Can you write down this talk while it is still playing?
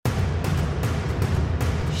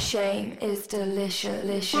Shame is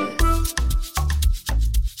delicious.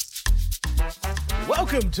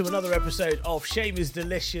 Welcome to another episode of Shame is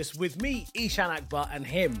Delicious with me, Ishan Akbar, and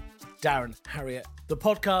him, Darren Harriott, the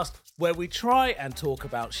podcast where we try and talk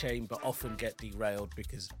about shame but often get derailed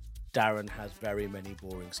because Darren has very many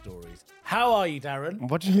boring stories. How are you, Darren?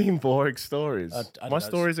 What do you mean boring stories? My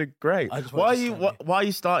stories are great. Why are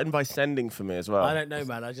you starting by sending for me as well? I don't know,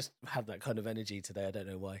 man. I just have that kind of energy today. I don't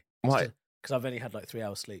know why. Why? Because I've only had like 3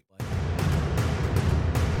 hours sleep.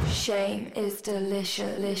 Shame is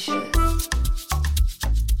delicious.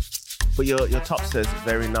 But your top says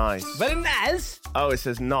very nice. Very nice. Oh, it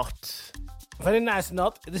says not. Very nice,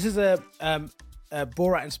 not. This is a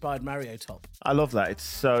Borat-inspired Mario top. I love that. It's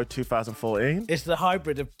so 2014. It's the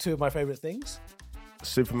hybrid of two of my favourite things.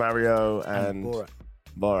 Super Mario and Borat.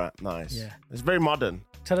 Borat, nice. Yeah. It's very modern.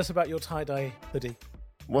 Tell us about your tie-dye hoodie.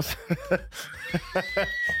 What's...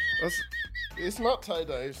 It's not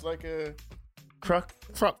tie-dye. It's like a croc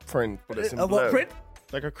print, but it's in blue. What print?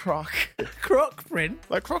 Like a croc. Croc print?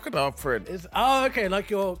 Like crocodile print. Okay, like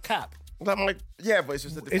your cap. That might... Yeah, but it's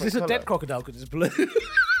just a different Is this colour. a dead crocodile because it's blue?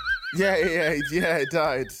 Yeah, it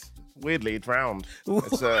died. Weirdly, it drowned.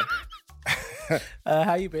 It's,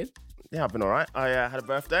 how you been? yeah, I've been all right. I had a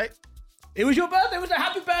birthday. It was your birthday. It was a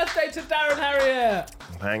happy birthday to Darren Harriott.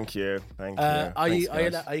 Thank you. Are you Thanks,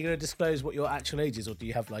 going guys. to disclose what your actual age is, or do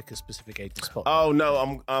you have like a specific age to spot? Oh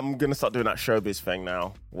no, I'm gonna start doing that showbiz thing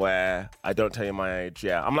now, where I don't tell you my age.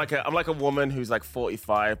 Yeah, I'm like a woman who's like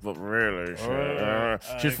 45, but really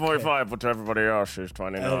she's 45, but to everybody else she's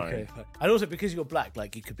 29. Okay. And also because you're black,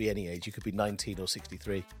 like you could be any age. You could be 19 or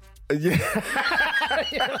 63. Yeah,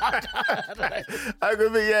 I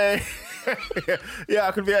could be yeah,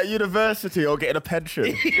 I could be at university or getting a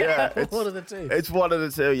pension. Yeah, it's one of the two. It's one of the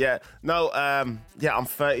two. Yeah, no, yeah, I'm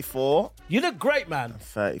 34. You look great, man.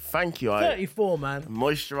 30. Thank you. 34, man. I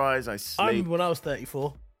moisturize. I I sleep. remember when I was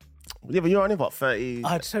 34. Yeah, but you're only what 30. I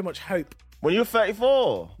had so much hope. When you were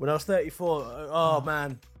 34, When I was 34, oh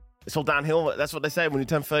man. it's all downhill. That's what they say. When you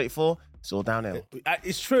turn 34, it's all downhill.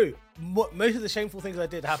 It's true. Most of the shameful things I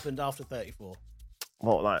did happened after 34.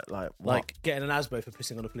 What, like what? Like getting an ASBO for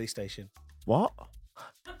pissing on a police station. What?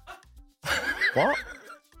 What?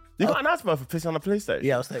 You got an asthma for pissing on a police station?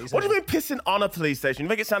 Yeah, I was 37. What do you mean pissing on a police station? You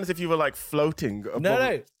make it sound as if you were like floating. Above...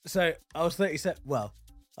 No. So I was 37. Well,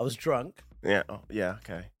 I was drunk Yeah. Oh, yeah.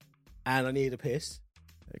 Okay. and I needed a piss.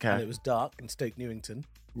 Okay. And it was dark in Stoke Newington.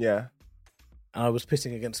 Yeah. And I was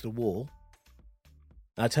pissing against a wall.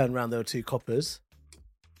 And I turned around, there were two coppers.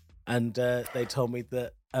 And they told me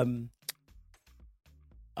that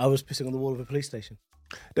I was pissing on the wall of a police station.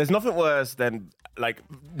 There's nothing worse than like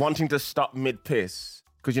wanting to stop mid piss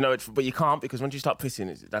because you know it's, but you can't because once you start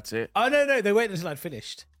pissing, that's it. Oh, no. They waited until I'd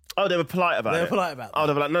finished. Oh, they were polite about it. They were polite about Oh, that.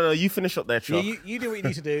 they were like, no, you finish up there, Yeah, Chuck. you do what you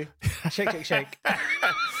need to do. Shake. I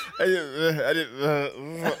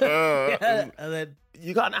didn't, And then,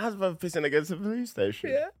 You got an asthma for pissing against a police station.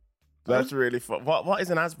 yeah. That's really fun. What is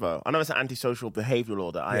an asthma? I know it's an antisocial behavioural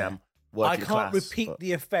order. I am I working can't class. repeat but-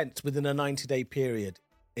 the offence within a 90-day period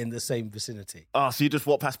in the same vicinity. Oh, so you just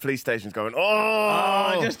walk past police stations going,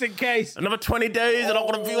 oh, Just in case. another 20 days and I'm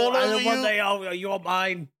going to be all And over then one you. day, you're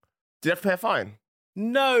mine. Did you have to pay a fine?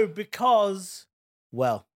 No, because,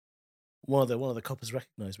 well, one of the coppers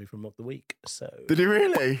recognised me from Mock the Week. So, Did he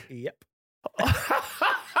really? yep.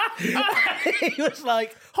 He was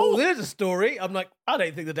like, "Oh, there's a story." I'm like, "I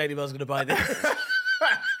don't think the Daily Mail's going to buy this."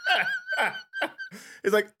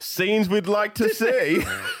 It's like, scenes we'd like to see.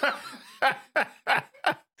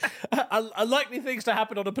 Unlikely things to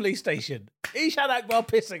happen on a police station. Ishan Akbar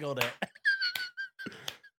pissing on it.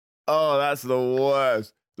 Oh, that's the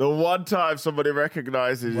worst. The one time somebody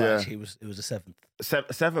recognises Well, you. actually, it was the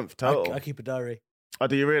 7th. Seventh total. I keep a diary. Oh,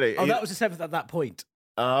 do you really? Oh, that was the 7th at that point.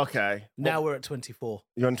 Oh, okay. Now we're at 24.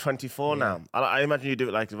 You're on 24 now. I imagine you do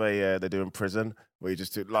it like the way they do in prison, where you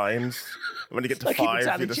just do lines. When you get to Like keep a 5,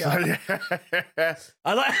 tally you just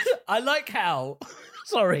I like how.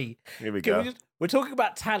 Sorry. Here we Can go. we're talking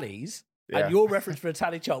about tallies, Yeah. and your reference for a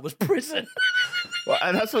tally chart was prison. Well,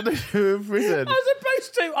 and that's what they do in prison. As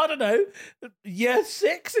opposed to, I don't know, year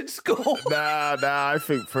 6 in school. Nah, I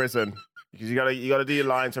think prison. Because you gotta do your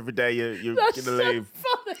lines every day. You're That's gonna so leave.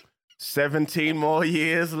 funny. 17 more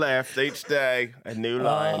years left each day. A new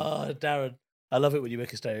line. Oh, Darren, I love it when you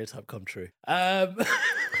make a stereotype come true.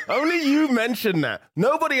 Only you mentioned that.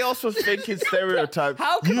 Nobody else was thinking stereotype.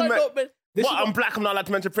 How can You I not? This What? is I'm black. I'm not allowed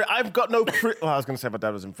to mention prison. I've got no. Well, I was going to say my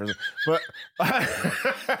dad was in prison, but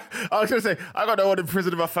I was going to say I got no one in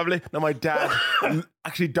prison in my family. No, my dad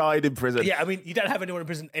actually died in prison. Yeah, I mean, you don't have anyone in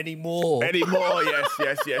prison anymore. Anymore?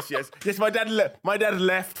 Yes. Yes, my dad. My dad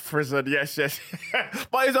left prison. Yes.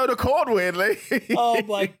 By his own accord. Weirdly. Oh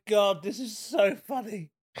my God, this is so funny.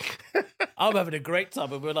 I'm having a great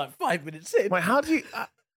time, and we're like 5 minutes in. Wait, how do you?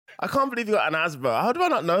 I can't believe you got an ASBO. How do I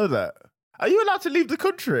not know that? Are you allowed to leave the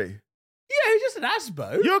country? Yeah, it's just an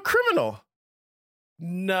ASBO. You're a criminal.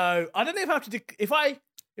 No, I don't know if I have to.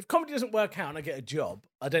 If comedy doesn't work out and I get a job,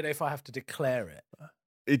 I don't know if I have to declare it.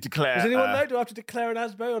 You declare. Does anyone know? Do I have to declare an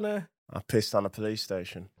ASBO on a? I pissed on a police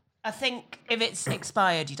station. I think if it's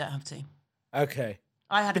expired, you don't have to. Okay.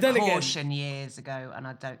 I had But a then again- caution years ago, and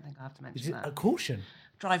I don't think I have to Is mention it that. a caution?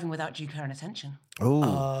 Driving without due care and attention.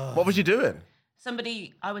 Oh. What was you doing?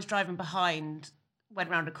 I was driving behind, went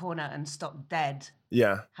round a corner and stopped dead,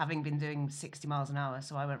 Yeah. having been doing 60 miles an hour.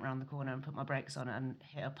 So I went round the corner and put my brakes on and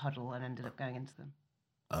hit a puddle and ended up going into them.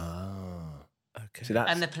 Oh. Okay. See, that's,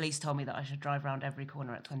 And the police told me that I should drive round every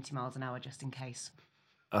corner at 20 miles an hour just in case.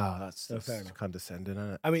 that's fair enough. condescending,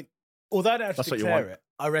 isn't it? I mean, although I don't have That's to what you declare want. it,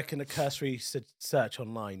 I reckon a cursory search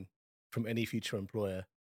online from any future employer.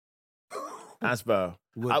 ASBO.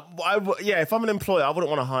 Would- Yeah, if I'm an employer, I wouldn't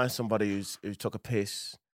want to hire somebody who took a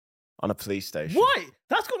piss on a police station. Why?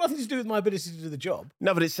 That's got nothing to do with my ability to do the job.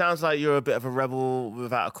 No, but it sounds like you're a bit of a rebel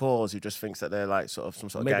without a cause who just thinks that they're like sort of some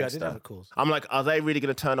sort of Maybe I gangster. did have a cause. I'm like, are they really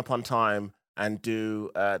going to turn up on time and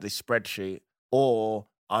do this spreadsheet? Or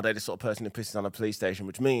are they the sort of person who pisses on a police station,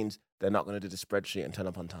 which means they're not going to do the spreadsheet and turn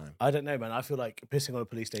up on time? I don't know, man. I feel like pissing on a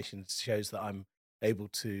police station shows that I'm able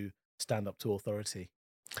to stand up to authority.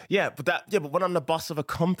 Yeah, but when I'm the boss of a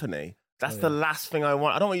company, that's the last thing I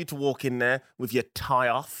want. I don't want you to walk in there with your tie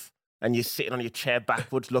off and you're sitting on your chair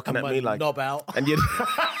backwards looking at My me like... knob out. And you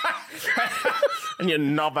and you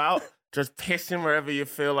knob out, just pissing wherever you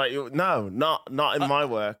feel like you. No, not in my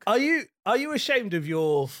work. Are you ashamed of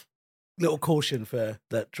your little caution for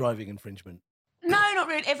that driving infringement? No, not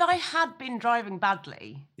really. If I had been driving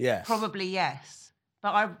badly, Yeah. probably yes.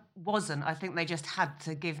 But I wasn't. I think they just had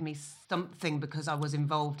to give me something because I was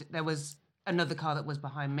involved. There was another car that was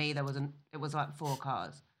behind me. It was like 4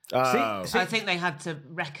 cars. Oh. See- I think they had to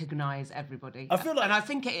recognise everybody. I feel like- and I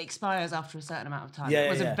think it expires after a certain amount of time. Yeah, It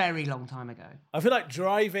was yeah. a very long time ago. I feel like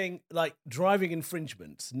driving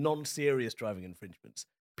infringements, non-serious driving infringements,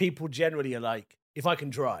 people generally are like, if I can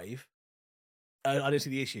drive, I don't see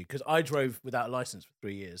the issue because I drove without a license for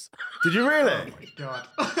 3 years. Did you really? God.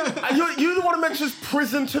 And you're the one who mentions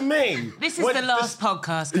prison to me. This is When the last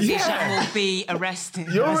podcast because Yeah. Ishan will be arrested.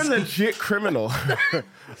 You're a legit criminal.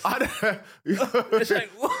 It's like,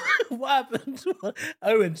 what happened?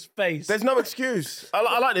 Owen's face. There's no excuse.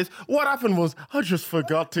 I like this. What happened was I just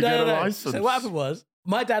forgot to get a license. So what happened was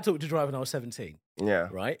my dad taught me to drive when I was 17, Yeah.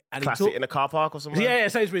 right? And Classic he taught, in a car park or something. yeah,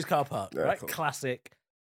 Sainsbury's car park, Yeah, right? cool. Classic.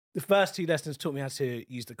 The first 2 lessons taught me how to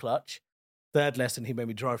use the clutch. Third lesson, he made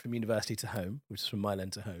me drive from university to home, which is from Mile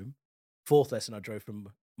End to home. 4th lesson, I drove from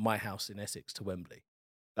my house in Essex to Wembley,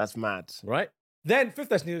 That's mad. right? Then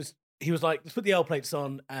 5th lesson, he was like, let's put the L plates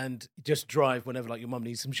on and just drive whenever like your mum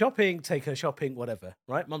needs some shopping, take her shopping, whatever,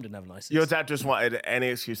 right? Mum didn't have a license. Your dad just wanted any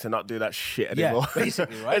excuse to not do that shit Yeah, anymore.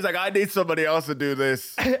 basically, right? He's like, I need somebody else to do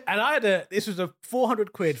this. And this was a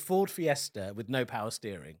 400 quid Ford Fiesta with no power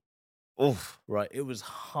steering. Oof. Right, it was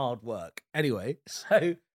hard work. Anyway,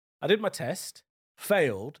 so I did my test,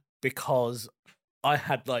 failed because I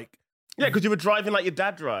had like, Yeah, because you were driving like your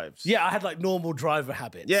dad drives. I had like normal driver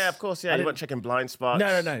habits. Yeah, of course. Yeah, I you didn't- weren't checking blind spots.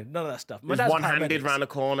 No, none of that stuff. He was dad's a one-handed paramedic. round the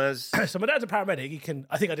corners. So my dad's a paramedic.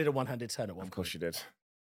 I think I did a one-handed turn at one Of point. course you did.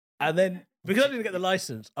 And then because I didn't get the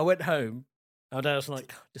license, I went home. And my dad was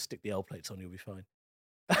like, just stick the L plates on, you'll be fine.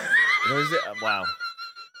 Where is it? Wow.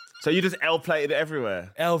 So you just L-plated it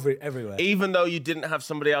everywhere? Everywhere. Even though you didn't have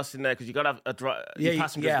somebody else in there, because you got to have your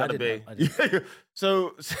passenger's got to be. I did.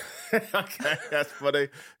 So, okay, that's funny.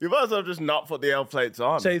 You might as well just not put the L plates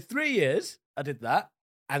on. So 3 years, I did that.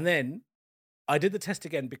 And then I did the test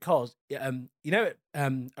again because,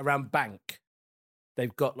 around Bank,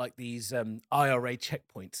 they've got like these IRA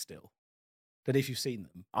checkpoints still. Don't know if you've seen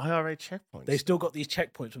them. IRA checkpoints. They still got these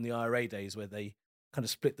checkpoints from the IRA days where they kind of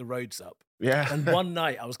split the roads up. Yeah. And one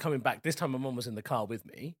night I was coming back. This time my mum was in the car with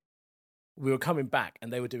me. We were coming back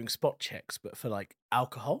and they were doing spot checks, but for like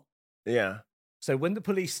alcohol. Yeah. So when the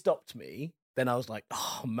police stopped me, then I was like,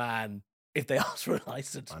 oh man, if they asked for a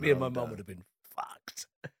license, I me and know, my mum duh. would have been fucked.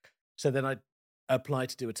 So then I applied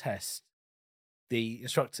to do a test. The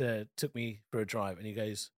instructor took me for a drive and he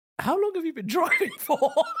goes, how long have you been driving for?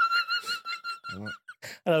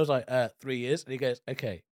 And I was like, 3 years. And he goes,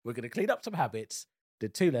 okay, We're going to clean up some habits.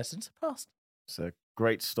 Did 2 lessons, passed. It's a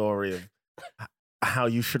great story of how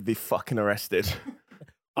you should be fucking arrested.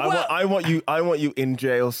 I want you in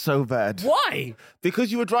jail so bad. Why?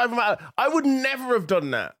 Because you were driving around. I would never have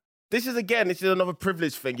done that. This is another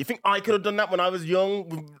privilege thing. You think I could have done that when I was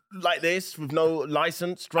young, like this, with no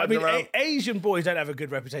license, driving around? Asian boys don't have a good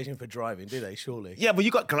reputation for driving, do they? Surely. Yeah, but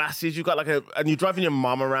you got glasses. You got and you're driving your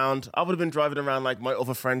mum around. I would have been driving around like my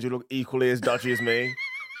other friends who look equally as dodgy as me.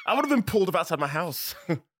 I would have been pulled up outside my house.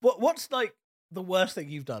 What's like the worst thing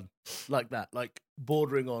you've done like that? Like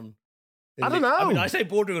bordering on. I don't know. I mean, I say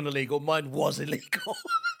bordering on illegal. Mine was illegal.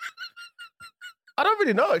 I don't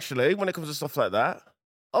really know actually when it comes to stuff like that.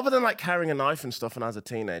 Other than like carrying a knife and stuff when I was a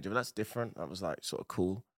teenager, but that's different. That was like sort of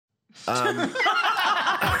cool. You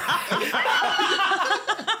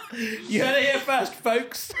heard it here first,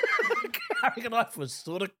 folks. Carrying a knife was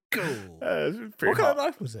sort of cool. What kind of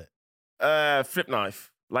knife was it? Flip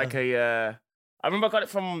knife. Like I remember I got it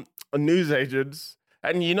from a newsagent's.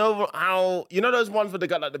 And you know those ones where they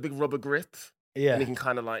got like the big rubber grip? Yeah. And you can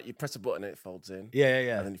kind of like, you press a button and it folds in.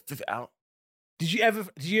 Yeah. And then you flip it out. Did you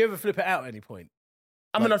ever flip it out at any point?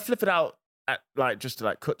 I mean, I'd flip it out at like just to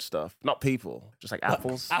like cut stuff, not people, just like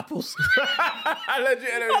apples. Apples. I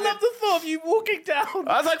love the thought of you walking down.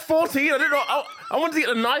 I was like 14. I didn't know. I wanted to get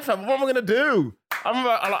a knife out. But what am I going to do?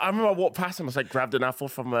 I remember I walked past him. I was like, grabbed an apple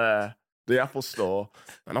from the Apple store,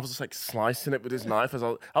 and I was just like slicing it with his knife. As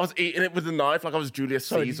I was eating it with the knife, like I was Julius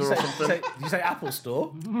Caesar or something. Did you say Apple store?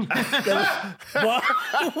 One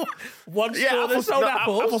store that sold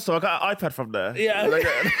apples. Apple store. I got an iPad from there. Yeah.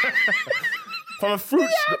 From a fruit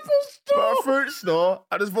store.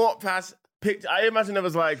 I just walked past. I imagine there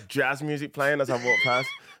was like jazz music playing as I walked past.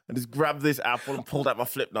 I just grabbed this apple and pulled out my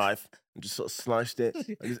flip knife and just sort of sliced it.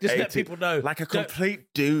 Just let people know. Like a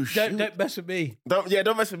complete douche. Don't mess with me.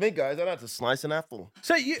 Don't mess with me, guys. I don't have to slice an apple.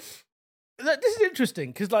 So this is interesting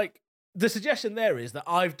because like the suggestion there is that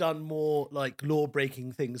I've done more like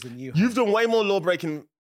law-breaking things than you have. You've done way more law-breaking.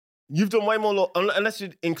 You've done way more law, unless you're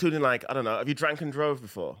including like, I don't know, have you drank and drove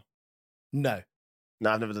before? No,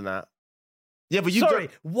 I've never done that. Yeah, but you. Sorry,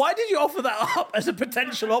 why did you offer that up as a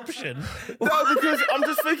potential option? No, because I'm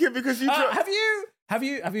just thinking because you. Have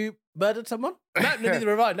you murdered someone? No, neither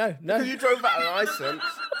have I. No. Because you drove without a license.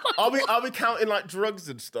 Are we counting like drugs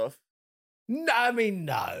and stuff? No, I mean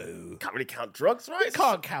no. Can't really count drugs, right? You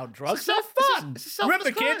can't count drugs. They're fun.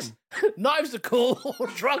 Remember, kids, knives are cool.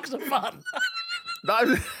 Drugs are fun.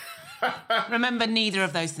 Remember, neither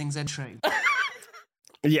of those things are true.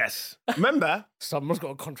 Yes. Remember? Someone's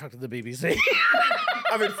got a contract with the BBC.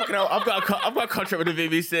 I mean, fucking hell, I've got a contract with the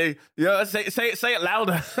BBC. You know, say it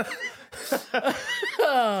louder.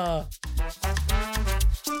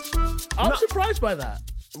 I'm surprised by that.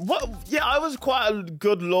 What? Yeah, I was quite a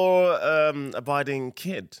good law abiding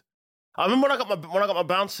kid. I remember when I got my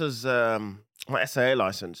bouncer's my SAA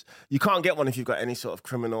license. You can't get one if you've got any sort of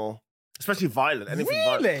criminal. Especially violent. Anything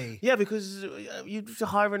really? Violent. Yeah, because you're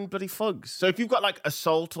hiring bloody thugs. So if you've got like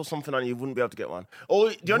assault or something on you, you wouldn't be able to get one.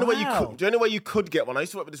 Or the only way you could get one, I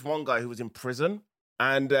used to work with this one guy who was in prison.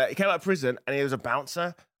 And he came out of prison and he was a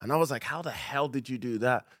bouncer. And I was like, how the hell did you do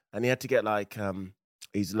that? And he had to get like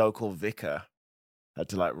his local vicar had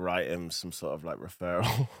to like write him some sort of like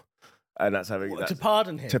referral. And that's how to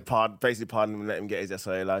pardon him. Basically pardon him and let him get his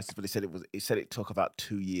SIA license. But he said it took about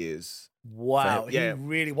 2 years. Wow, he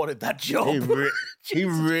really wanted that job. He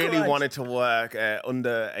really wanted to work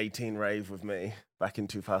under 18 rave with me back in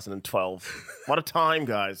 2012. What a time,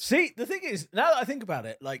 guys. See, the thing is, now that I think about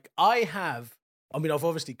it, like I've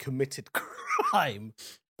obviously committed crime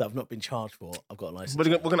that I've not been charged for. I've got a license.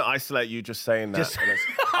 We're going to isolate you just saying that.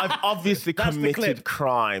 I've obviously committed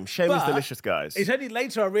crime. Shame is delicious, guys. It's only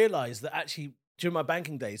later I realised that actually during my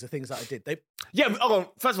banking days, the things that I did,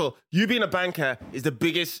 first of all, you being a banker is the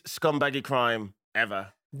biggest scumbaggy crime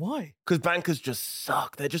ever. Why? Because bankers just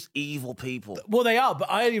suck. They're just evil people. Well, they are, but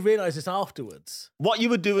I only realised this afterwards. What you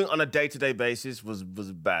were doing on a day-to-day basis was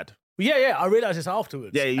bad. Yeah, I realised this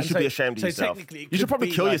afterwards. Yeah, you should be ashamed of yourself. You should probably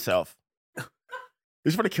kill yourself. You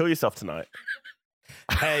should probably kill yourself tonight.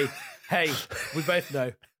 Hey, we both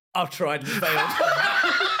know. I've tried and failed.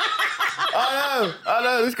 I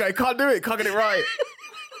know, this guy can't do it, can't get it right.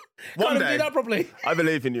 One day, do that properly. I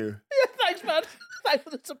believe in you. Yeah, thanks, man. Thanks for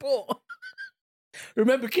the support.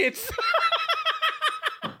 Remember, kids.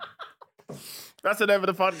 That's the name of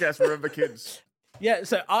the podcast, Remember Kids. Yeah,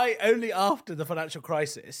 so I only after the financial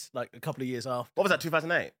crisis, like a couple of years after. What was that,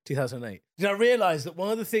 2008? 2008. Did I realise that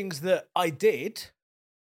one of the things that I did,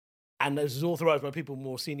 and this was authorised by people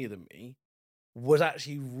more senior than me, was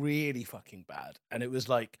actually really fucking bad. And it was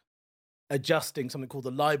like, adjusting something called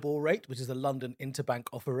the LIBOR rate, which is the London Interbank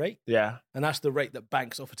Offer Rate. Yeah. And that's the rate that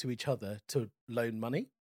banks offer to each other to loan money.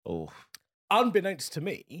 Oh. Unbeknownst to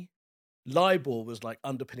me, LIBOR was like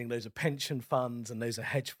underpinning loads of pension funds and loads of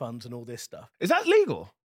hedge funds and all this stuff. Is that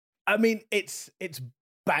legal? I mean, it's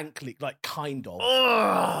bank league, like kind of.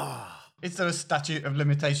 Oh. Is there a statute of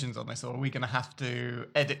limitations on this, or are we going to have to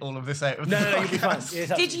edit all of this out? Of the No, you'll be fine. podcast? Yeah, it's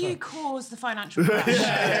Did absolutely you fine. cause the financial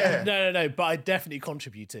crash? No, but I definitely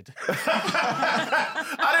contributed.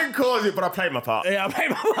 I didn't cause it, but I played my part. Yeah, I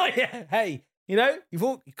paid my money. Yeah. Hey, you know,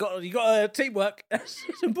 you got teamwork. It's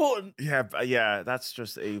important. Yeah, that's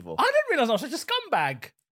just evil. I didn't realise I was such a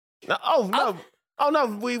scumbag. No,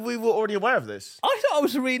 we were already aware of this. I thought I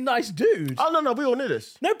was a really nice dude. Oh, no, we all knew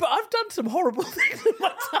this. No, but I've done some horrible things in my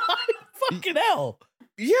time. Fucking hell.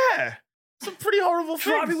 Yeah. Some pretty horrible things.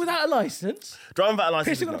 Driving without a licence. Driving without a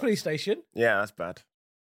license. Pissing on a police station. Yeah, that's bad.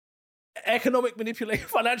 Economic manipulation.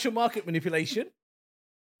 Financial market manipulation.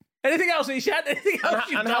 Anything else, Ishan? Anything else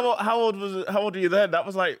you've And done? how old were you then? That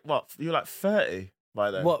was like, what? You were like 30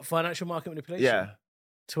 by then. What, financial market manipulation? Yeah.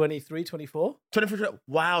 23, 24? 23.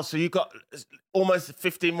 Wow, so you got almost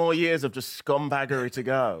 15 more years of just scumbaggery to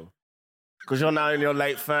go. Because you're now in your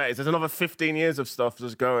late 30s. There's another 15 years of stuff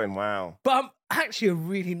just going. Wow. But I'm actually a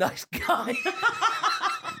really nice guy.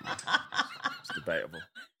 It's debatable.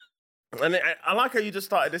 And I like how you just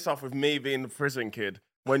started this off with me being the prison kid.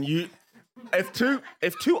 When you... If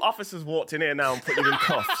two officers walked in here now and put you in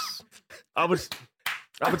cuffs, I would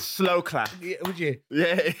slow clap. Yeah, would you?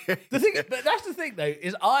 Yeah. The thing, but that's the thing, though,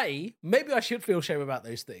 is maybe I should feel shame about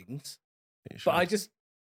those things, but I just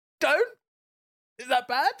don't. Is that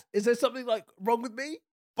bad? Is there something like wrong with me?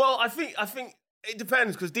 Well, I think it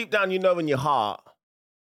depends, because deep down you know in your heart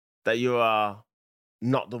that you are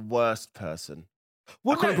not the worst person.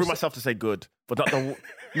 Well, I couldn't bring myself to say good, but not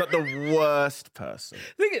the worst person.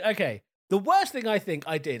 Okay, the worst thing I think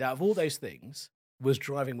I did out of all those things was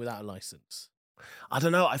driving without a license. I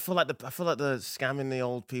don't know. I feel like the scamming the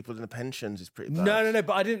old people in the pensions is pretty bad. No,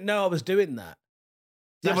 but I didn't know I was doing that.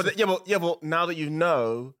 But now that you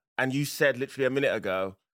know, and you said literally a minute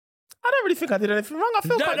ago, I don't really think I did anything wrong. I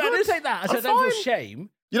feel quite good. I didn't say that. I said I don't feel shame.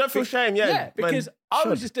 You don't feel shame, yeah? Yeah, because I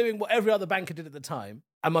was should. just doing what every other banker did at the time,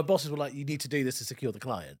 and my bosses were like, "You need to do this to secure the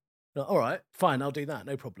client." Like, all right, fine, I'll do that,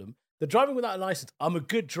 no problem. The driving without a license, I'm a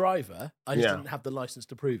good driver. I just didn't have the license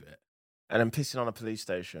to prove it. And I'm pissing on a police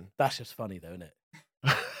station. That's just funny, though, isn't it?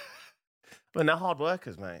 But they're hard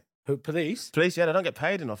workers, mate. Who, police? Police, yeah, they don't get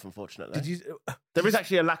paid enough, unfortunately. Did you There is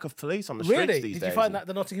actually a lack of police on the streets really? these Did days. you find that at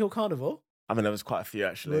the Notting Hill Carnival? I mean, there was quite a few,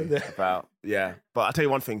 actually, Yeah. But I'll tell you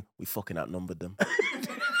one thing, we fucking outnumbered them.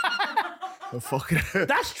 We're fucking...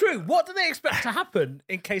 That's true. What do they expect to happen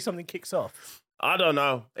in case something kicks off? I don't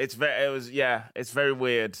know. It's very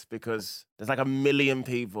weird, because there's like 1 million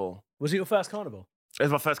people. Was it your first carnival? It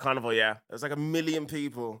was my first carnival, yeah. There's like 1 million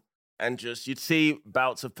people, and just you'd see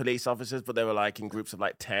bouts of police officers, but they were like in groups of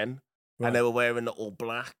like 10, and they were wearing the all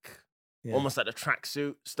black, almost like the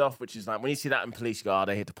tracksuit stuff, which is like when you see that in police, you go, oh,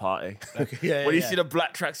 they're here to party. Okay, When you see the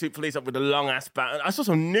black tracksuit police up with the long ass baton, I saw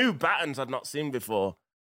some new batons I'd not seen before,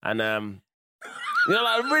 and you know,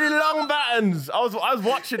 like really long batons. I was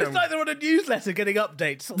watching them. It's like they're on a newsletter getting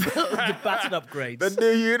updates on the baton upgrades. The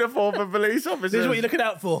new uniform for police officers. This is what you're looking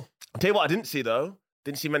out for. I'll tell you what I didn't see, though.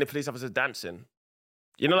 Didn't see many police officers dancing.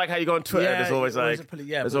 You know, like how you go on Twitter, Yeah, there's always always like,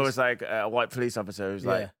 police. always like a white police officer who's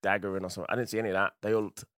Yeah. like daggering or something. I didn't see any of that. They all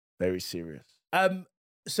looked very serious.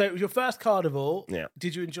 So it was your first carnival. Yeah.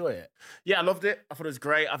 Did you enjoy it? Yeah, I loved it. I thought it was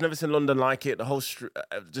great. I've never seen London like it. The whole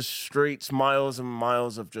just streets, miles and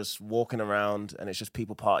miles of just walking around, and it's just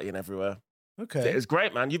people partying everywhere. Okay. It was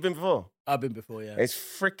great, man. You've been before. I've been before, yeah. It's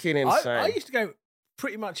freaking insane. I used to go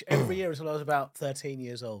pretty much every year until I was about 13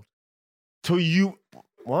 years old. So you,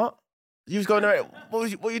 what? You was going there.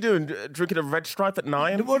 What were you doing? Drinking a Red Stripe at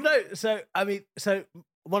 9? Well, no. So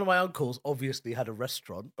one of my uncles obviously had a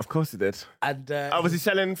restaurant. Of course he did. And Was he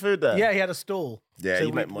selling food there? Yeah, he had a stall. Yeah, so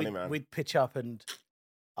you make money, man. We'd pitch up and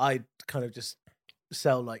I'd kind of just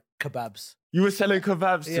sell like kebabs. You were selling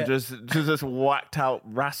kebabs Yeah. to just whacked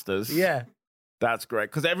out rastas. Yeah. That's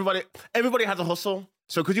great. Because everybody has a hustle.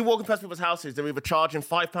 So because you're walking past people's houses, they're either charging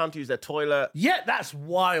 £5 to use their toilet. Yeah, that's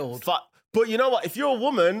wild. But you know what? If you're a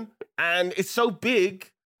woman and it's so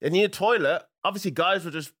big and you need a toilet, obviously guys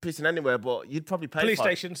were just pissing anywhere, but you'd probably pay Police for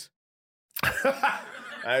it. stations.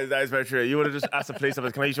 That is very true. You would have just asked the police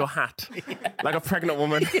officer, can I use your hat? Like a pregnant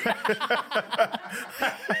woman.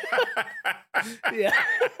 Yeah.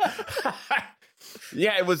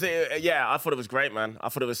 Yeah, it was. I thought it was great, man. I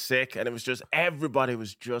thought it was sick, and it was just everybody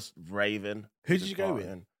was just raving. Who did you go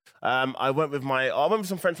with? I went with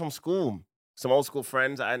some friends from school, some old school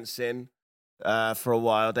friends I hadn't seen. for a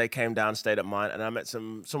while. They came down, stayed at mine, and I met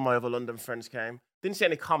some of my other London friends came. Didn't see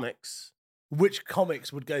any comics. Which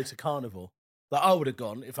comics would go to Carnival? Like I would have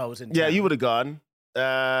gone if I was in. Yeah, town. you would have gone.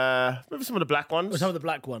 Maybe some of the black ones. Or some of the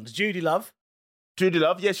black ones. Judy Love. Judy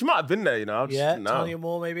Love. Yeah, she might have been there. You know. I just Yeah. didn't know. Tanya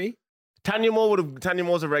Moore maybe. Tanya Moore would have. Tanya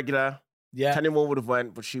Moore's a regular. Yeah. Tanya Moore would have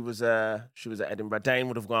went, but she was at Edinburgh. Dane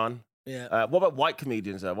would have gone. Yeah. What about white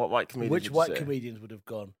comedians? What white comedians? Which would you white say? comedians would have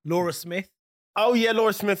gone? Laura Smith. Oh yeah,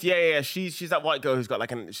 Laura Smith. Yeah. She's that white girl who's got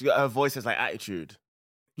like she got her voice has like attitude,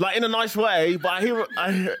 like in a nice way. But I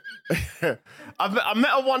met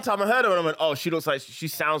her one time. I heard her and I went, oh, she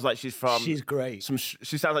sounds like she's from. She's great.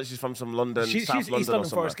 She sounds like she's from some London, She's South East London or London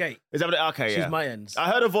somewhere. Forest Gate. Is that what okay? Yeah. She's my ends. I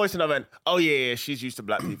heard her voice and I went, oh yeah, she's used to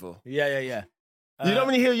black people. Yeah. You know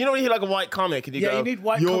when you hear like a white comic and you go, you need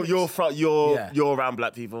white you're comics. you're around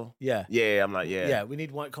black people. Yeah. Yeah, I'm like, yeah. Yeah, we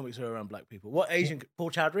need white comics who are around black people. What Asian?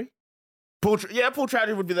 Paul Chowdhury? Paul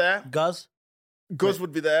Chowdhury would be there. Guz? Guz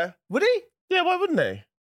would be there. Would he? Yeah, why wouldn't he?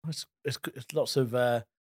 It's lots of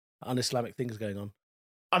un-Islamic things going on.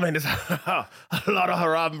 I mean, there's a lot of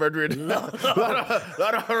haram, brethren. lot of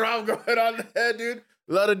haram going on there, dude.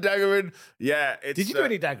 A lot of daggering. Yeah. Did you do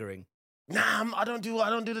any daggering? Nah, I don't do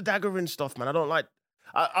the daggering stuff, man. I don't like.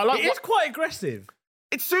 I like. It's quite aggressive.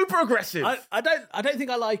 It's super aggressive. I don't think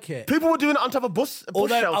I like it. People were doing it on top of bus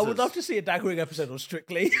Although shelters. I would love to see a daggering episode on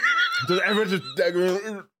Strictly. Does everyone just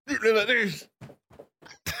daggering like this?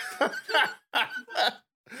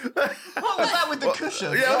 What was that with the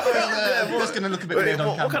cushion? Yeah, That's going to look a bit weird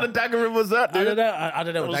on camera. What kind of daggering was that, dude? I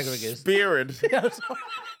don't know what daggering is. Spearing. Yeah,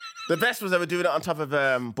 The best was they were doing it on top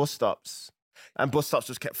of bus stops. And bus stops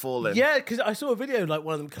just kept falling. yeah, because I saw a video like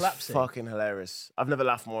one of them collapsing. Fucking hilarious. I've never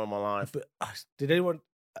laughed more in my life. But did anyone?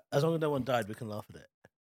 As long as no one died, we can laugh at it.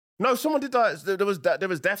 No, someone did die. There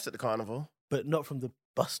was deaths at the carnival. But not from the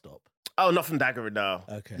bus stop. Oh, not from daggering, no.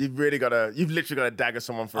 Okay. You've literally got to dagger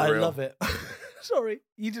someone for real. I love it. Sorry,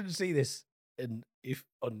 you didn't see this if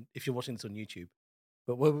you're watching this on YouTube.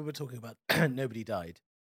 But when we were talking about nobody died,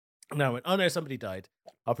 and I went, oh no, somebody died.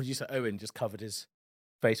 Our producer Owen just covered his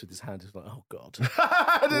face with his hand. He's like, oh God.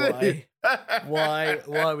 Why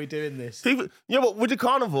are we doing this? People, but with the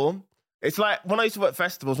carnival, it's like when I used to work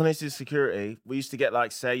festivals, when I used to do security, we used to get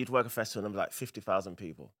like, say you'd work a festival and there was like 50,000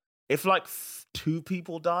 people. If like 3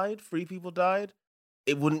 people died,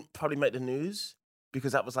 it wouldn't probably make the news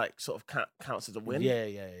because that was like sort of counts as a win. Yeah.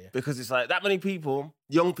 Because it's like that many people,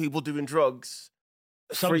 young people doing drugs.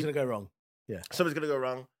 Something's going to go wrong. Yeah. Something's going to go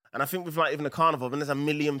wrong. And I think with like even a carnival, when there's 1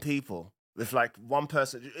 million people, if like one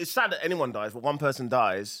person, it's sad that anyone dies, but one person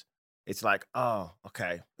dies, it's like, oh,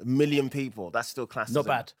 okay, 1 million people. That's still classed. Not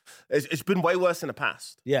bad. It's been way worse in the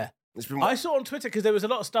past. Yeah. It's been. I saw on Twitter because there was a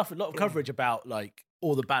lot of coverage about like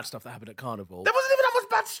all the bad stuff that happened at Carnival. There wasn't even that much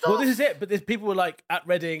bad stuff. Well, this is it. But there's people were like at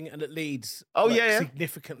Reading and at Leeds. Oh, like, yeah.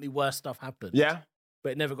 significantly worse stuff happened. Yeah.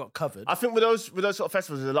 But it never got covered. I think with those sort of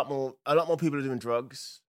festivals, there's a lot more people are doing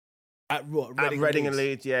drugs. At Reading and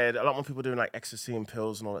Leeds, yeah, a lot more people doing like ecstasy and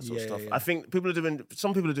pills and all that sort of stuff. Yeah. I think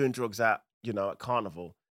some people are doing drugs at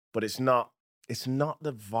Carnival, but it's not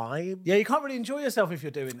the vibe. Yeah, you can't really enjoy yourself if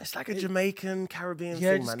you're doing it. It's like a Jamaican, Caribbean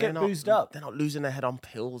Yeah, thing, just man. get boozed up. They're not losing their head on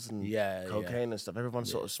pills and cocaine and stuff.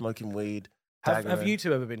 Everyone's sort of smoking weed. Have you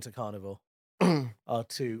two ever been to Carnival? Our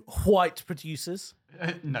two white producers.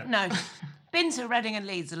 No. No. Been to Reading and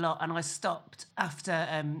Leeds a lot, and I stopped after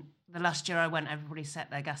the last year I went. Everybody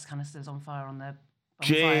set their gas canisters on fire on the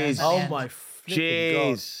bonfires. Jeez. at the Oh end. my flipping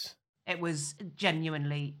God. Jeez. It was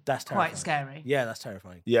genuinely That's quite terrifying. scary. Yeah, that's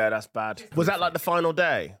terrifying. Yeah, that's bad. Was that like the final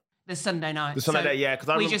day? The Sunday night. The Sunday day, yeah, 'cause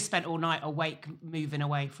I we remember- just spent all night awake, moving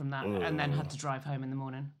away from that, and then had to drive home in the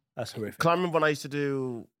morning. That's horrific. Because I remember when we used to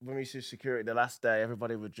do security, the last day,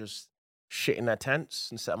 everybody would just shit in their tents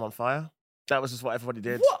and set them on fire. That was just what everybody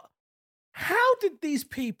did. What? How did these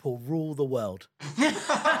people rule the world?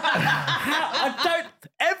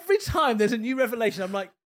 Every time there's a new revelation, I'm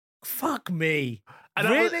like, fuck me. And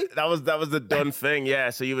really? That was the done thing,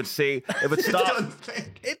 yeah. So you would see, it would start.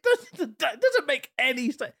 It doesn't make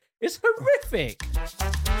any sense. It's horrific.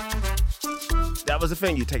 That was the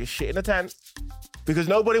thing. You take a shit in a tent because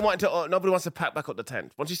nobody wants to pack back up the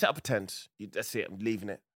tent. Once you set up a tent, that's it. I'm leaving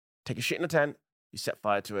it. Take a shit in a tent. You set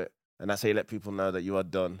fire to it, and that's how you let people know that you are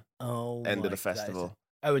done. Oh, End of my- the festival.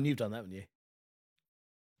 Oh, and you've done that, haven't you?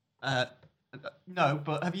 No,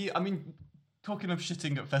 but have you? I mean, talking of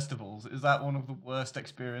shitting at festivals, is that one of the worst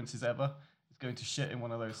experiences ever? Is going to shit in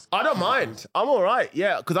one of those? I don't mind. I'm all right.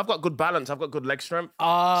 Yeah, because I've got good balance. I've got good leg strength.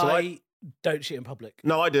 I don't shit in public.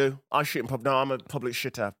 No, I do. I shit in public. No, I'm a public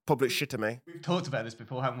shitter. Public shitter me. We've talked about this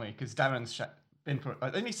before, haven't we? Because Darren's been for?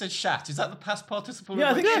 Then he said shat. Is that the past participle?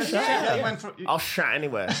 Yeah, I think it's shat. Yeah, Yeah. went for, I'll shat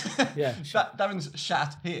anywhere. Yeah. Darren's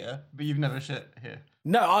shat here, but you've never shit here.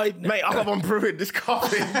 No, Mate, I got one brewing this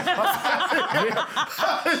coffee. This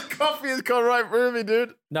coffee has gone right through me,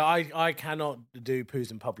 dude. No, I cannot do poos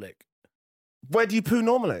in public. Where do you poo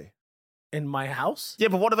normally? In my house? Yeah,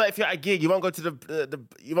 but what about if you're at a gig? You won't go to the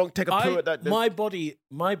you won't take a poo at that. My body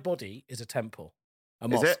is a temple, a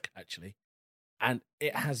Is mosque it? actually, and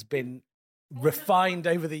it has been refined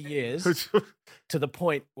over the years to the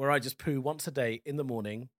point where I just poo once a day in the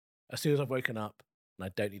morning, as soon as I've woken up, and I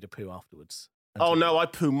don't need to poo afterwards. Oh no, I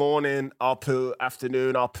poo morning, I'll poo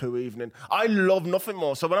afternoon, I'll poo evening. I love nothing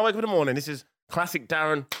more. So when I wake up in the morning, this is classic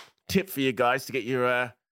Darren tip for you guys to get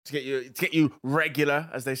your to get you regular,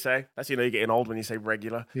 as they say. That's you're getting old when you say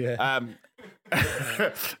regular. Yeah.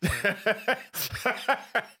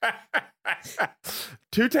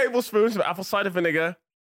 2 tablespoons of apple cider vinegar.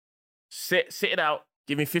 Sit it out.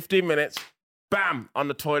 Give me 15 minutes. Bam, on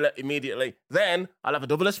the toilet immediately. Then I'll have a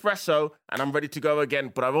double espresso and I'm ready to go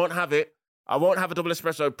again. But I won't have a double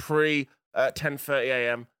espresso pre 10:30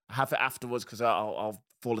 a.m. I have it afterwards because I'll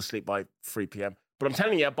fall asleep by 3 p.m. But I'm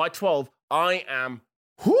telling you, by 12, I am.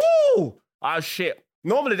 Whoo! Oh shit.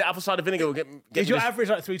 Normally the apple cider vinegar will get Is your this- average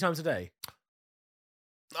like 3 times a day?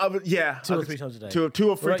 yeah. 2 or 3 times a day? 2 or 3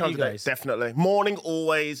 What about times you a day. guys? Definitely. Morning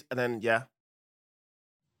always, and then yeah.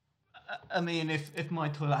 I mean, if my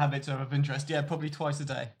toilet habits are of interest, yeah, probably twice a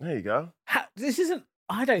day. There you go. This isn't.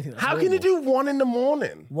 I don't think that's How can you normal. do 1 in the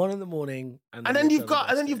morning? 1 in the morning, And then you've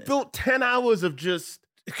you've built 10 hours of just.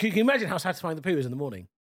 Can you imagine how satisfying the poo is in the morning?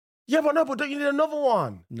 Yeah, but don't you need another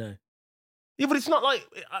one? No. Yeah, but it's not like.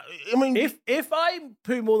 I mean, If I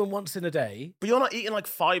poo more than once in a day, but you're not eating like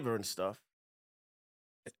fiber and stuff.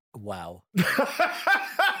 wow.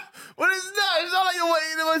 Well, it's not like you're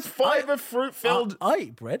eating the most fiber fruit filled. I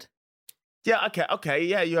eat bread. Yeah, okay,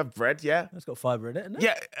 yeah, you have bread, yeah. That's got fibre in it, isn't it?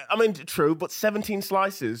 Yeah, I mean, true, but 17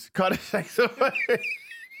 slices kind of takes away.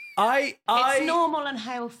 It's normal and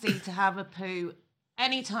healthy to have a poo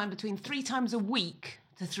anytime between 3 times a week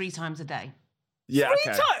to 3 times a day. Yeah, 3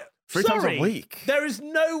 okay. times. 3 times a week. There is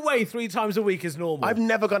no way 3 times a week is normal. I've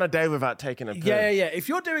never gone a day without taking a poo. Yeah. If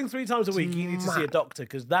you're doing 3 times a week, you need to see a doctor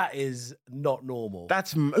because that is not normal.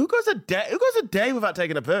 That's who goes a day without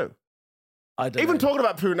taking a poo? I don't Even know. talking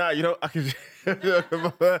about poo now, you know, I can.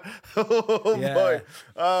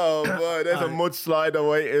 Oh boy, there's a mudslide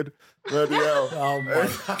awaited. Bloody hell! Oh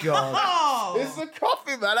my god! It's the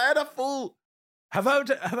coffee, man. I had a full. Have I ever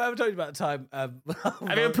told you about the time? Have you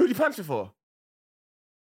ever pooed your pants before?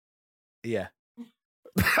 Yeah,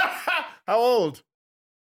 How old?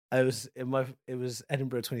 it was Edinburgh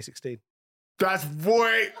 2016. That's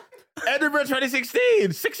Edinburgh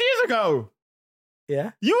 2016, 6 years ago.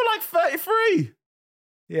 Yeah, You were like 33.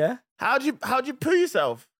 yeah. How'd you poo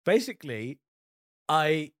yourself? Basically,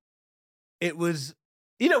 it was.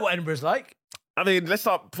 You know what Edinburgh's like. I mean, let's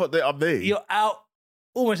not put that on me. You're out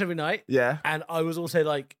almost every night, Yeah, and I was also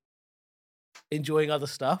like enjoying other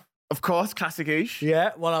stuff. of course, classic-ish.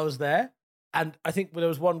 Yeah, while I was there. And I think there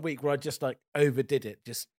was one week where I just like overdid it,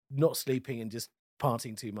 just not sleeping and just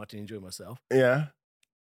partying too much and enjoying myself. Yeah.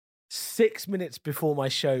 6 minutes before my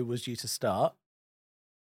show was due to start,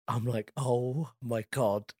 I'm like, oh my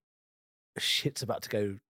God, shit's about to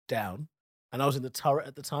go down. And I was in the turret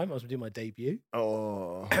at the time. I was doing my debut.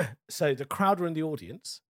 Oh. So the crowd were in the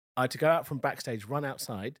audience. I had to go out from backstage, run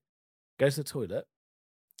outside, go to the toilet.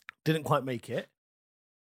 Didn't quite make it.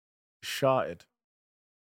 Sharted.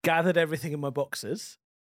 Gathered everything in my boxes,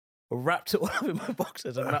 wrapped it all up in my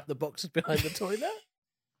boxes, and wrapped the boxes behind the toilet.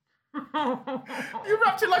 You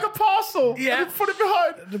wrapped it like a parcel. Yeah. And you put it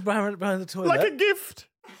behind. Behind the toilet. Like a gift.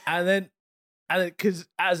 And then, because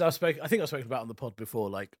as I think I've spoken about on the pod before,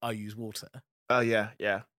 like I use water, Oh, yeah,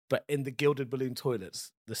 yeah. but in the gilded balloon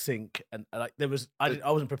toilets, the sink and like there was, I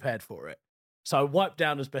wasn't prepared for it, so I wiped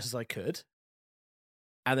down as best as I could,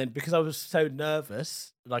 and then because I was so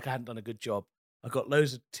nervous, like I hadn't done a good job, I got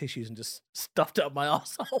loads of tissues and just stuffed it up my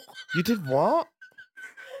arsehole. You did what?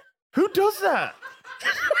 Who does that?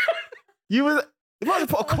 You might have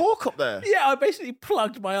put a cork up there. Yeah, I basically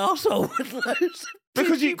plugged my arsehole with loads of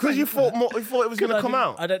Because you tissue thought paper. you thought it was going to I come didn't-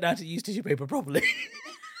 out. I don't know how to use tissue paper properly.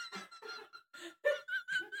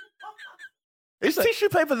 Is tissue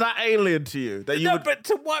paper that alien to you that you No, would? but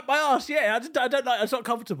to wipe my ass, yeah, I don't like. It's not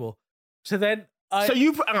comfortable. So then I So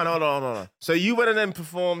you hang on, no. So you went and then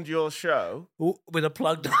performed your show with a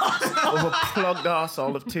plugged ass. with a plugged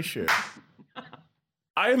arsehole of tissue.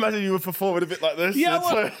 I imagine you were performing a bit like this. Yeah, It's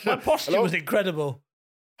well, like, my posture hello? was incredible.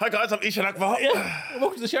 Hi guys, I'm Ishan Akbar. Yeah,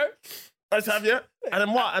 welcome to the show. Let's have you. And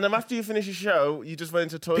then what? And then after you finish your show, you just went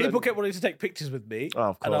into the toilet. People kept wanting to take pictures with me. Oh,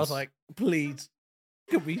 of and I was course. like, please,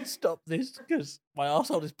 can we stop this? Because my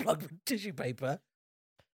arsehole is plugged with tissue paper.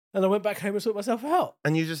 And I went back home and sorted myself out.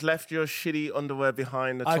 And you just left your shitty underwear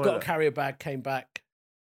behind the I toilet. got a carrier bag, came back,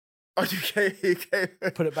 Oh, you came.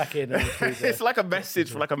 put it back in. And threw the- It's like a message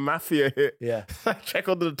for like a mafia hit. Yeah. Check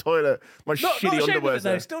under the toilet. My Not shitty ashamed of underwear. it,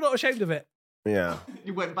 though. Still not ashamed of it. Yeah.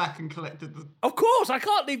 You went back and collected the. Of course, I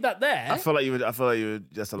can't leave that there. I feel like you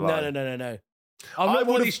would just a lie. No. I'm I not one of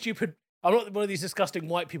would've- these stupid. I'm not one of these disgusting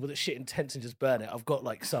white people that shit in tents and just burn it. I've got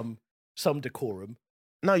like some decorum.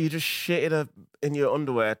 No, you just shit in your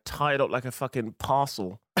underwear, tie it up like a fucking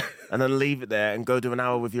parcel, and then leave it there and go do an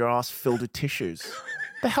hour with your ass filled with tissues.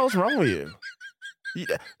 The hell's wrong with you?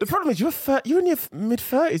 The problem is you were in your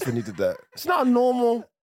mid-30s when you did that. It's not a normal.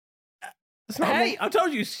 It's not. Hey, I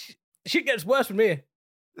told you, shit gets worse from me.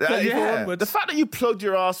 34 onwards. The fact that you plugged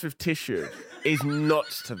your ass with tissue is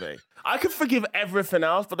nuts to me. I could forgive everything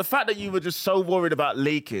else, but the fact that you were just so worried about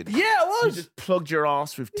leaking, Yeah, it you was. just plugged your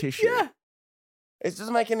ass with tissue. Yeah. It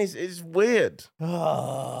doesn't make any. It's weird.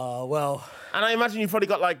 Oh well. And I imagine you probably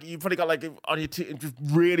got like on your just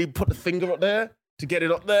really put the finger up there to get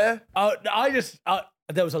it up there.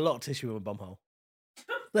 There was a lot of tissue in my bumhole.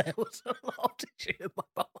 There was a lot of tissue in my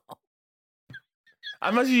bumhole. I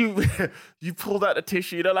imagine you pulled out the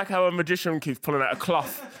tissue. You know, like how a magician keeps pulling out a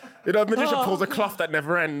cloth. You know, a magician pulls a cloth that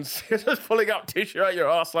never ends. You're just pulling out tissue out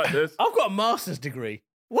your ass like this. I've got a master's degree.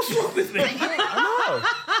 What's wrong with me? I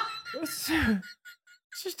know.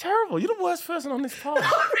 It's just terrible. You're the worst person on this pod.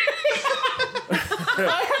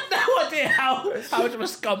 I had no idea how much of a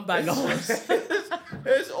scumbag I was.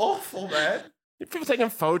 It's awful, man. People taking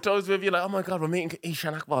photos with you, like, oh my God, we're meeting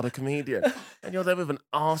Ishan Akbar, the comedian. And you're there with an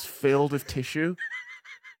arse filled with tissue.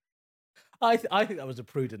 I think that was a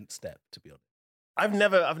prudent step, to be honest. I've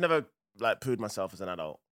never like pooed myself as an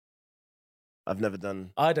adult. I've never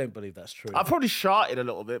done. I don't believe that's true. I probably sharted a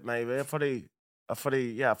little bit, maybe. I've probably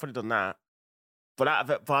done that. But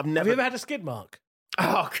I've never. Have you ever had a skid mark?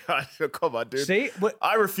 Oh God, come on, dude. See,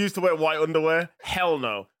 I refuse to wear white underwear. Hell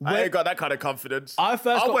no. I ain't got that kind of confidence.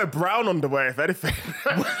 I'll wear brown underwear if anything.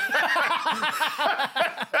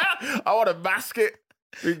 I want to mask it.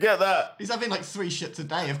 You get that? He's having like 3 shits a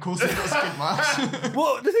day. Of course, he's got skid marks.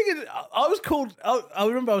 Well, the thing is, I was called. I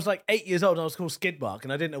remember I was like 8 years old and I was called skid mark,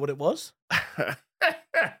 and I didn't know what it was. I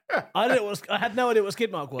had no idea what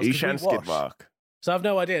skid mark was. 'cause we Ishan washed. skid mark. So I have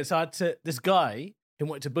no idea. So I had to. This guy who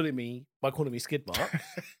wanted to bully me by calling me skid mark,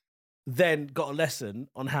 then got a lesson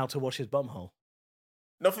on how to wash his bumhole.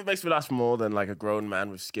 Nothing makes me laugh more than like a grown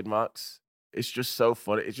man with skid marks. It's just so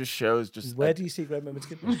funny. It just shows just. Where do you see grown men with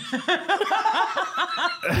skid marks?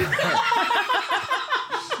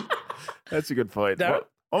 That's a good point. No.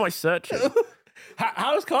 What am I searching?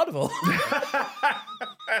 How's Carnival?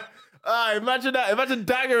 Imagine that. Imagine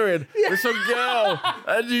daggering with some girl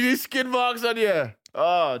and you get skid marks on you.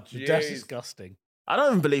 Oh, jeez. That's disgusting. I don't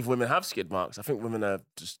even believe women have skid marks. I think women have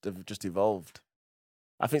just evolved.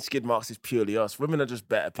 I think skid marks is purely us. Women are just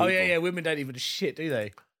better people. Oh yeah. Women don't even shit, do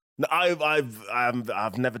they? No,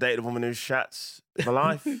 I've never dated a woman who shats in my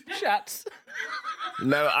life. Shats.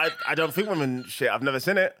 No, I don't think women shit. I've never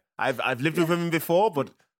seen it. I've lived with women before,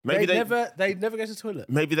 but maybe they never go to the toilet.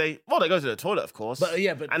 Maybe they go to the toilet, of course. But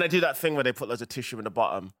and they do that thing where they put loads of tissue in the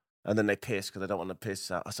bottom and then they piss because they don't want to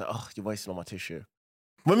piss out. I say, oh, you're wasting all my tissue.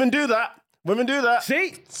 Women do that.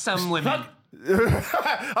 See, Some women.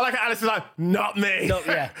 I like how Alice is like, not me. No,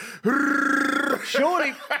 yeah.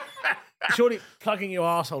 Surely plugging your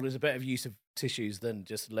arsehole is a better use of tissues than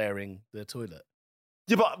just layering the toilet.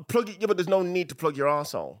 Yeah, but there's no need to plug your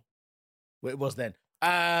arsehole. Well, it was then.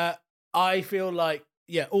 I feel like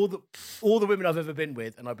all the women I've ever been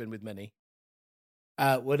with, and I've been with many,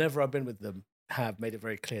 whenever I've been with them, have made it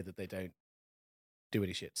very clear that they don't do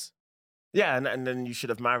any shits. Yeah, and then you should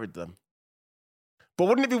have married them. But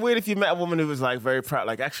wouldn't it be weird if you met a woman who was like very proud,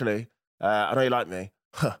 like, actually, I know you like me.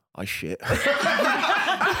 Huh, I shit.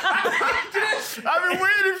 I'd be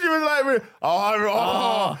weird if she was like,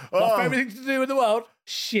 my favourite thing to do in the world,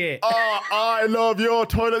 shit. Oh, I love your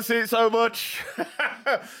toilet seat so much.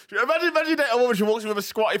 Imagine that a woman, she walks in with a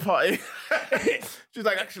squatty potty. She's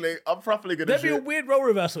like, actually, I'm properly good at There'd be shit. a weird role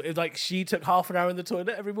reversal if, like, she took half an hour in the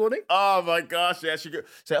toilet every morning. Oh my gosh, yeah, she could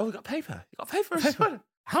say, oh, we got paper. You got paper in the toilet.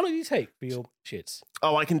 How long do you take for your shits?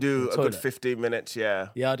 Oh, I can do a good Toilet. 15 minutes, yeah.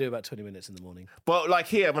 Yeah, I do about 20 minutes in the morning. But like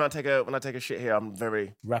here, when I take a shit here, I'm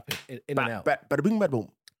very Rapid, in and out. bada bing, bada boom,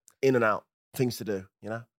 in and out. Things to do, you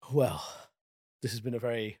know. Well, this has been a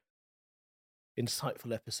very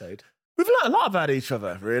insightful episode. We've learned a lot about each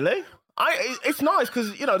other, really. It's nice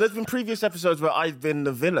because, you know, there's been previous episodes where I've been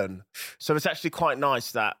the villain. So it's actually quite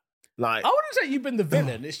nice that, like... I wouldn't say you've been the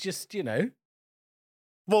villain. It's just, you know...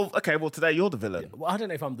 Well, okay, today you're the villain. Well, I don't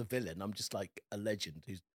know if I'm the villain. I'm just like a legend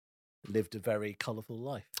who's lived a very colourful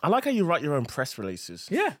life. I like how you write your own press releases.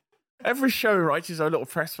 Yeah. Every show writes his own little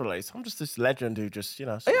press release. I'm just this legend who just, you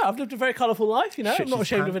know... Yeah, I've lived a very colourful life, you know. I'm shits not his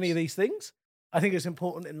ashamed of pants. any of these things. I think it's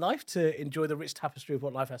important in life to enjoy the rich tapestry of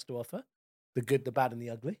what life has to offer. The good, the bad, and the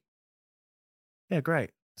ugly. Yeah,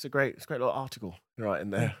 great. It's a great little article right in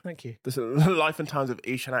there. Thank you. This is Life and Times of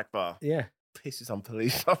Ishan Akbar. Yeah. Pieces on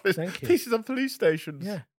police office. Thank you. Pieces on police stations.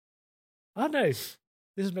 Yeah. I don't know. This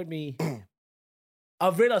has made me...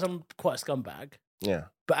 I've realised I'm quite a scumbag, Yeah.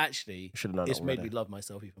 but actually, Should have known it's that made already. me love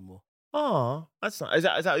myself even more. Oh, that's nice. Is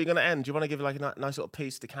that how you're going to end? Do you want to give like a nice little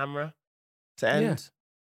piece to camera to end?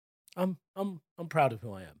 Yeah. I'm proud of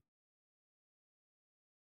who I am.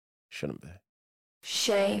 Shouldn't be.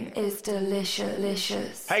 Shame is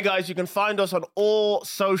delicious. Hey guys, you can find us on all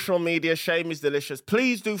social media. Shame is Delicious.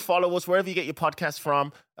 Please do follow us wherever you get your podcasts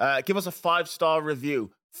from. Give us a 5-star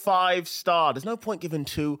review. 5-star. There's no point giving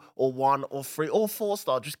 2 or 1 or 3 or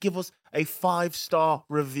 4-star. Just give us a 5-star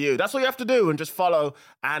review. That's all you have to do, and just follow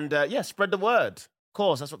and spread the word. Of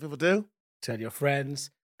course, that's what people do. Tell your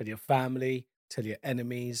friends, tell your family, tell your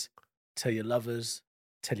enemies, tell your lovers,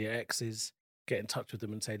 tell your exes. Get in touch with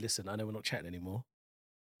them and say, listen, I know we're not chatting anymore,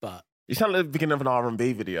 but... You sound like the beginning of an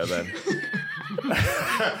R&B video then.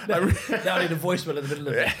 Now I need a voicemail in the middle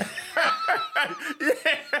of it.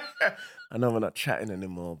 Yeah. I know we're not chatting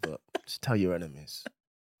anymore, but just tell your enemies,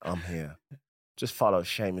 I'm here. Just follow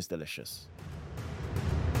Shame is Delicious.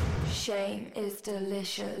 Shame is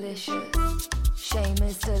delicious. Shame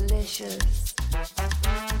is delicious.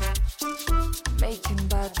 Making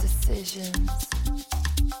bad decisions.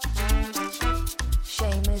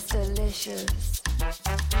 Shame is delicious.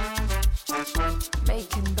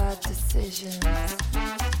 Making bad decisions.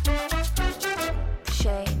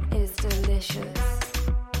 Shame is delicious.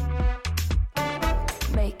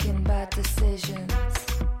 Making bad decisions.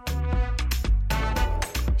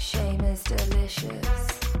 Shame is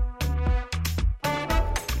delicious.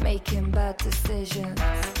 Making bad decisions.